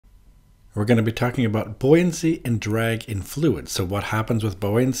We're going to be talking about buoyancy and drag in fluids. So what happens with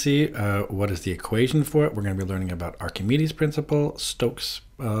buoyancy? What is the equation for it? We're going to be learning about Archimedes' principle, Stokes'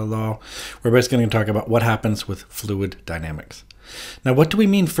 law. We're basically going to talk about what happens with fluid dynamics. Now, what do we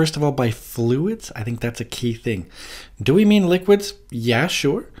mean, first of all, by fluids? I think that's a key thing. Do we mean liquids? Yeah,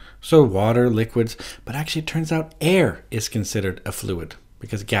 sure. So water, liquids, but actually it turns out air is considered a fluid,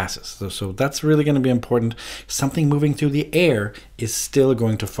 because gases. So that's really going to be important. Something moving through the air is still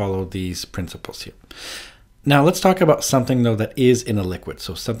going to follow these principles here. Now let's talk about something though that is in a liquid.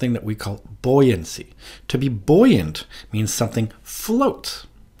 So something that we call buoyancy. To be buoyant means something floats.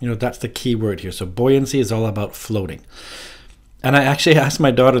 You know, that's the key word here. So buoyancy is all about floating. And I actually asked my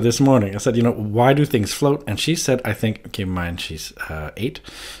daughter this morning, I said, you know, why do things float? And she said, I think, keep in mind, she's 8.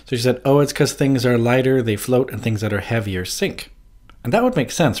 So she said, oh, it's because things are lighter, they float, and things that are heavier sink. And that would make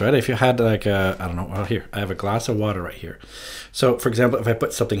sense, right? If you had like a, I don't know, well, here, I have a glass of water right here. So for example, if I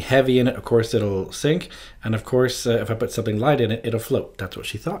put something heavy in it, of course, it'll sink. And of course, if I put something light in it, it'll float. That's what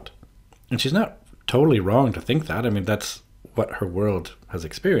she thought. And she's not totally wrong to think that. I mean, that's what her world has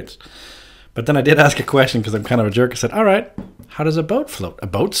experienced. But then I did ask a question because I'm kind of a jerk. I said, all right, how does a boat float? A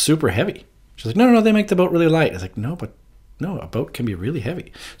boat's super heavy. She's like, no, they make the boat really light. I was like, no, a boat can be really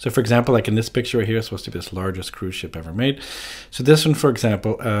heavy. So for example, like in this picture right here, it's supposed to be this largest cruise ship ever made. So this one, for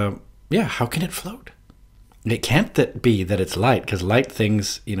example, yeah, how can it float? It can't be that it's light, because light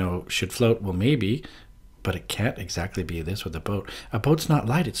things, you know, should float. Well, maybe, but it can't exactly be this with a boat. A boat's not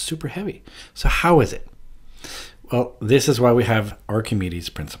light, it's super heavy. So how is it? Well, this is why we have Archimedes'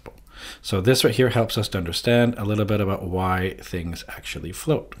 principle. So this right here helps us to understand a little bit about why things actually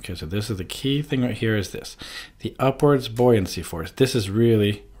float. Okay, so this is the key thing right here is this. The upwards buoyancy force. This is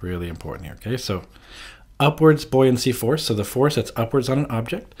really, really important here. Okay, so upwards buoyancy force, so the force that's upwards on an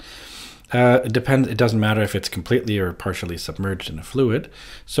object. It depends, it doesn't matter if it's completely or partially submerged in a fluid.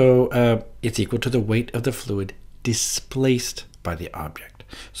 So it's equal to the weight of the fluid displaced by the object.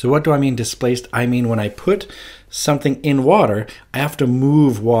 So what do I mean displaced? I mean when I put something in water, I have to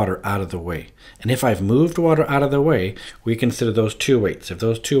move water out of the way. And if I've moved water out of the way, we consider those two weights. If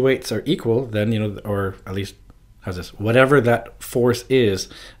those two weights are equal, then, you know, or at least, how's this? Whatever that force is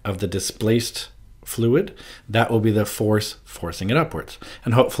of the displaced fluid, that will be the force forcing it upwards.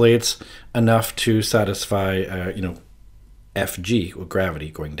 And hopefully it's enough to satisfy, you know, Fg, or gravity,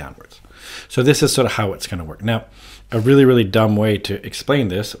 going downwards. So this is sort of how it's going to work. Now, a really, really dumb way to explain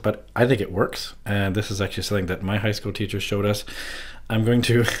this, but I think it works. And this is actually something that my high school teacher showed us.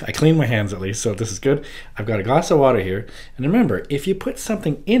 I clean my hands at least, so this is good. I've got a glass of water here. And remember, if you put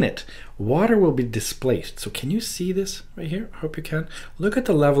something in it, water will be displaced. So can you see this right here? I hope you can. Look at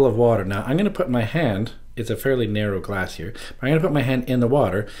the level of water. Now, I'm going to put my hand, it's a fairly narrow glass here, but I'm going to put my hand in the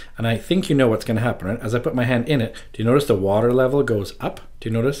water, and I think you know what's going to happen, right? As I put my hand in it, do you notice the water level goes up? Do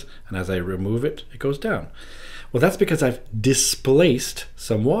you notice? And as I remove it, it goes down. Well, that's because I've displaced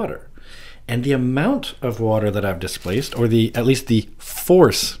some water. And the amount of water that I've displaced, or at least the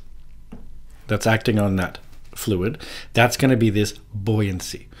force that's acting on that fluid, that's going to be this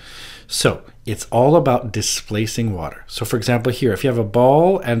buoyancy. So it's all about displacing water. So for example here, if you have a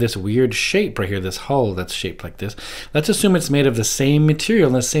ball and this weird shape right here, this hull that's shaped like this, let's assume it's made of the same material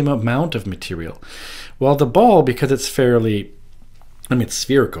and the same amount of material. Well, the ball, because it's fairly, I mean, it's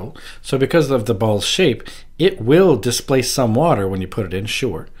spherical, so because of the ball's shape, it will displace some water when you put it in,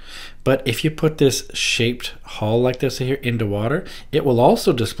 sure. But if you put this shaped hull like this here into water, it will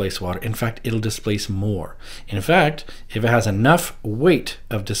also displace water. In fact, it'll displace more. In fact, if it has enough weight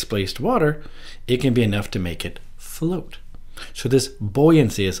of displaced water, it can be enough to make it float. So this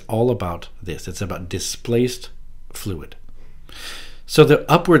buoyancy is all about this. It's about displaced fluid. So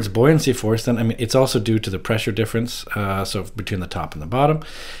the upwards buoyancy force, then, I mean, it's also due to the pressure difference, so between the top and the bottom.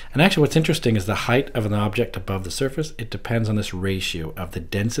 And actually what's interesting is the height of an object above the surface. It depends on this ratio of the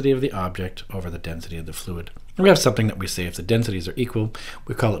density of the object over the density of the fluid. And we have something that we say if the densities are equal,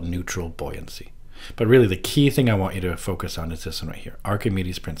 we call it neutral buoyancy. But really the key thing I want you to focus on is this one right here,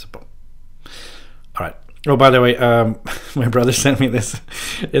 Archimedes' principle. All right. Oh, by the way, my brother sent me this.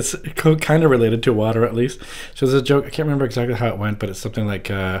 It's kind of related to water, at least. So there's a joke. I can't remember exactly how it went, but it's something like,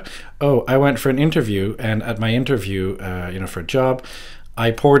 oh, I went for an interview, and at my interview, you know, for a job,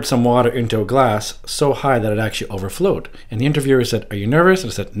 I poured some water into a glass so high that it actually overflowed. And the interviewer said, are you nervous?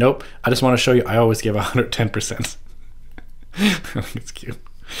 And I said, nope. I just want to show you I always give 110%. I think it's cute.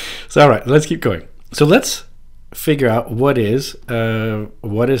 So, all right, let's keep going. So let's figure out what is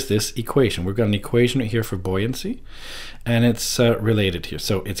this equation. We've got an equation right here for buoyancy, and it's related here.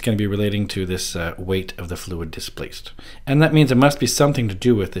 So it's going to be relating to this weight of the fluid displaced. And that means it must be something to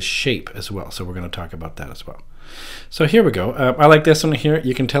do with the shape as well. So we're going to talk about that as well. So here we go. I like this one here.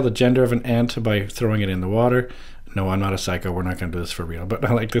 You can tell the gender of an ant by throwing it in the water. No, I'm not a psycho. We're not going to do this for real. But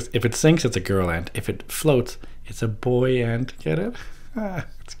I like this. If it sinks, it's a girl ant. If it floats, it's a boy ant. Get it? Ah,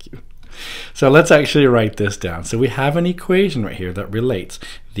 that's cute. So let's actually write this down. So we have an equation right here that relates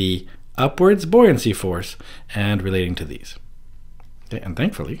the upwards buoyancy force and relating to these. Okay, and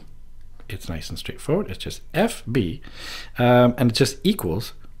thankfully, it's nice and straightforward. It's just FB, and it just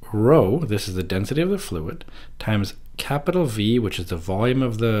equals rho, this is the density of the fluid, times capital V, which is the volume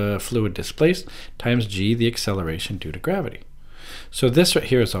of the fluid displaced, times G, the acceleration due to gravity. So this right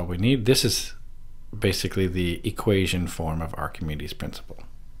here is all we need. This is basically the equation form of Archimedes' principle.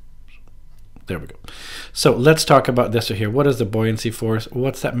 There we go. So let's talk about this right here. What is the buoyancy force?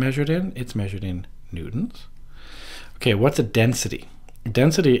 What's that measured in? It's measured in newtons. Okay, what's a density?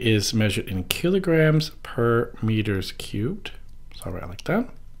 Density is measured in kilograms per meters cubed. So I'll write it like that.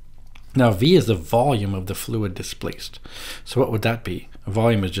 Now V is the volume of the fluid displaced. So what would that be?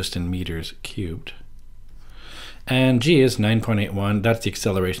 Volume is just in meters cubed. And G is 9.81. That's the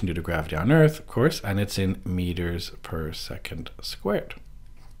acceleration due to gravity on Earth, of course, and it's in meters per second squared.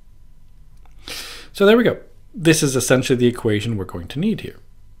 So there we go. This is essentially the equation we're going to need here.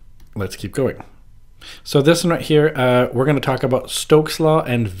 Let's keep going. So this one right here, we're going to talk about Stokes' law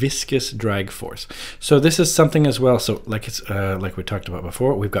and viscous drag force. So this is something as well. So like we talked about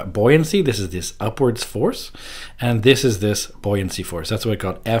before, we've got buoyancy. This is this upwards force, and this is this buoyancy force. That's what we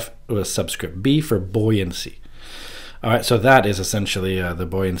call F with subscript B for buoyancy. All right, so that is essentially the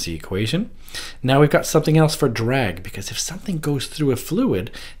buoyancy equation. Now we've got something else for drag, because if something goes through a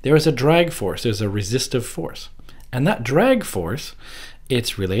fluid, there is a drag force. There's a resistive force, and that drag force,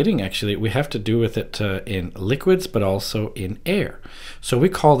 it's relating, actually, we have to do with it in liquids, but also in air. So we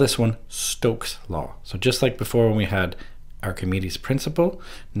call this one Stokes' law. So just like before when we had Archimedes' principle,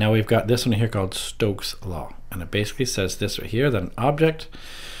 now we've got this one here called Stokes' law. And it basically says this right here, that an object,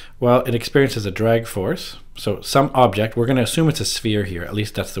 well, it experiences a drag force. So some object, we're going to assume it's a sphere here, at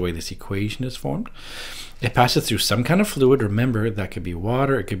least that's the way this equation is formed. It passes through some kind of fluid. Remember, that could be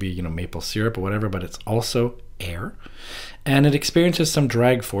water, it could be, maple syrup or whatever, but it's also air. And it experiences some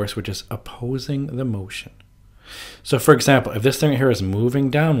drag force, which is opposing the motion. So for example, if this thing here is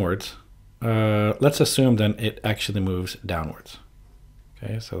moving downwards, let's assume then it actually moves downwards.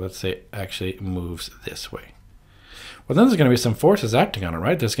 Okay, so let's say it actually moves this way. Well, then there's going to be some forces acting on it,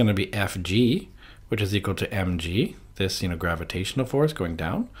 right? There's going to be Fg, which is equal to mg, this gravitational force going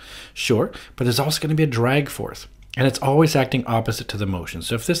down. Sure, but there's also going to be a drag force. And it's always acting opposite to the motion.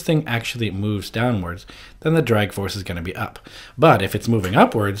 So if this thing actually moves downwards, then the drag force is going to be up. But if it's moving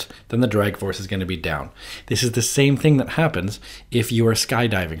upwards, then the drag force is going to be down. This is the same thing that happens if you are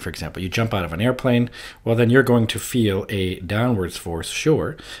skydiving, for example. You jump out of an airplane, well, then you're going to feel a downwards force,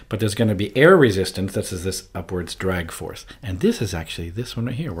 sure, but there's going to be air resistance. This is this upwards drag force. And this is actually this one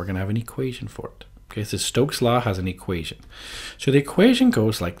right here. We're going to have an equation for it. Okay, so Stokes' law has an equation. So the equation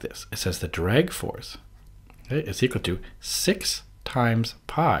goes like this. It says the drag force, it's equal to 6 times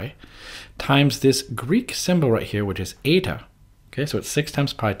pi times this Greek symbol right here, which is eta. Okay, so it's 6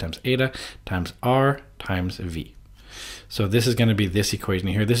 times pi times eta times r times v. So this is going to be this equation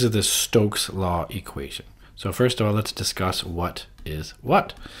here. This is the Stokes' law equation. So first of all, let's discuss what is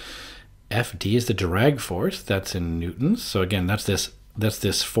what. Fd is the drag force. That's in newtons. So again, that's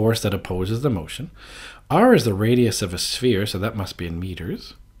this force that opposes the motion. R is the radius of a sphere, so that must be in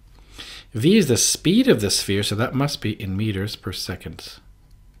meters. V is the speed of the sphere, so that must be in meters per second.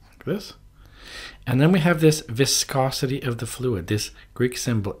 Like this. And then we have this viscosity of the fluid, this Greek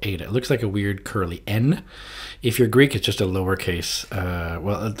symbol eta. It looks like a weird curly N. If you're Greek, it's just a lowercase.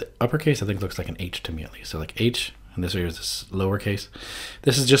 Well, the uppercase, I think, looks like an H to me at least. So like H, and this here is this lowercase.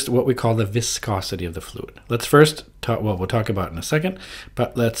 This is just what we call the viscosity of the fluid. Let's first talk, well, we'll talk about it in a second,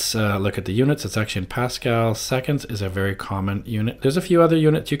 but let's look at the units. It's actually in Pascal. Seconds is a very common unit. There's a few other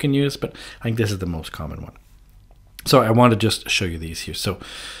units you can use, but I think this is the most common one. So I want to just show you these here. So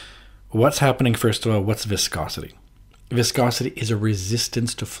what's happening, first of all, what's viscosity? Viscosity is a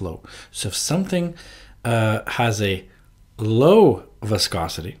resistance to flow. So if something has a low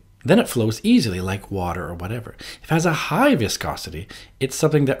viscosity, then it flows easily, like water or whatever. If it has a high viscosity, it's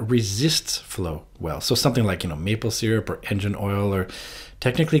something that resists flow well. So something like, maple syrup or engine oil, or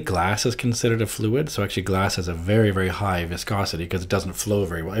technically glass is considered a fluid. So actually glass has a very, very high viscosity because it doesn't flow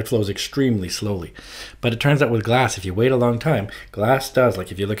very well. It flows extremely slowly. But it turns out with glass, if you wait a long time, glass does,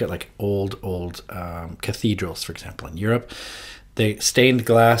 like if you look at like old cathedrals, for example, in Europe, the stained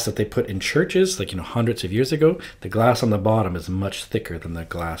glass that they put in churches, like, hundreds of years ago, the glass on the bottom is much thicker than the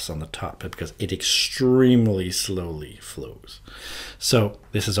glass on the top because it extremely slowly flows. So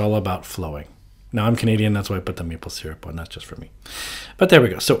this is all about flowing. Now I'm Canadian, that's why I put the maple syrup on, that's just for me. But there we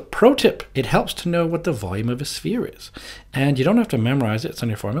go. So pro tip, it helps to know what the volume of a sphere is. And you don't have to memorize it, it's on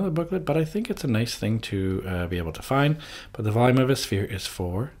your formula booklet, but I think it's a nice thing to be able to find. But the volume of a sphere is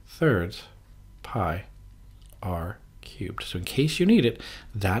 4/3 pi r cubed. So in case you need it,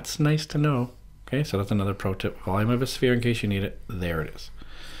 that's nice to know. Okay, so that's another pro tip. Volume of a sphere, in case you need it, there it is.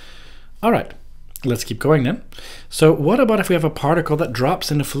 All right. Let's keep going then. So what about if we have a particle that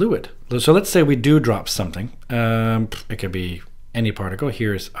drops in a fluid? So let's say we do drop something. It could be any particle.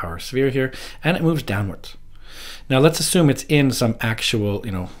 Here's our sphere here, and it moves downwards. Now let's assume it's in some actual,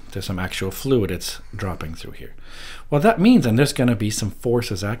 there's some actual fluid it's dropping through here. Well, that means then there's going to be some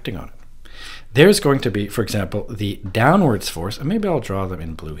forces acting on it. There's going to be, for example, the downwards force, and maybe I'll draw them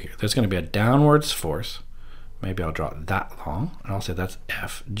in blue here. There's going to be a downwards force. Maybe I'll draw it that long, and I'll say that's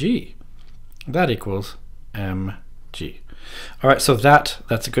Fg. That equals mg. All right, so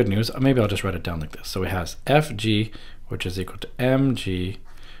that's good news. Maybe I'll just write it down like this. So it has Fg, which is equal to mg,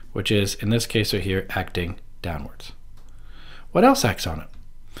 which is, in this case right here, acting downwards. What else acts on it?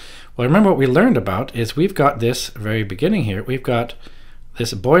 Well, remember what we learned about is we've got this very beginning here. We've got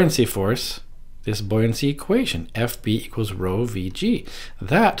this buoyancy force, this buoyancy equation, Fb equals rho vg.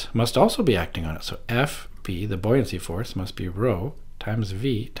 That must also be acting on it. So Fb, the buoyancy force, must be rho times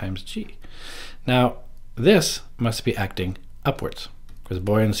v times g. Now, this must be acting upwards, because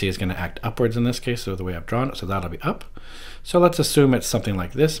buoyancy is going to act upwards in this case, so the way I've drawn it, so that'll be up. So let's assume it's something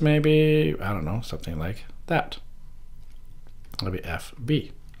like this, maybe, I don't know, something like that. That'll be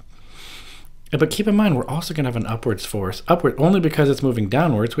Fb. But keep in mind, we're also going to have an upwards force, upward only because it's moving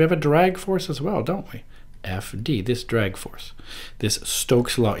downwards. We have a drag force as well, don't we? Fd, this drag force, this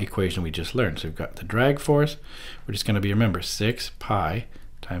Stokes' law equation we just learned. So we've got the drag force, which is going to be, remember, 6 pi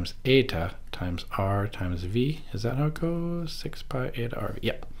times eta times r times v. Is that how it goes? 6 pi eta r v.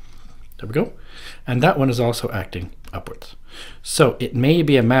 Yep. There we go. And that one is also acting upwards. So it may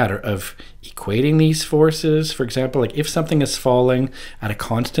be a matter of equating these forces. For example, like if something is falling at a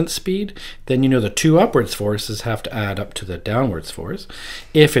constant speed, then the two upwards forces have to add up to the downwards force.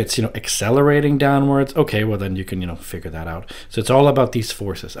 If it's accelerating downwards, okay, well then you can figure that out. So it's all about these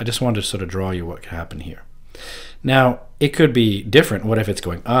forces. I just wanted to sort of draw you what could happen here. Now, it could be different. What if it's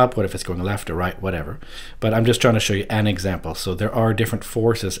going up? What if it's going left or right? Whatever. But I'm just trying to show you an example. So there are different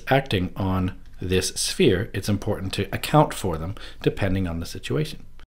forces acting on this sphere. It's important to account for them depending on the situation.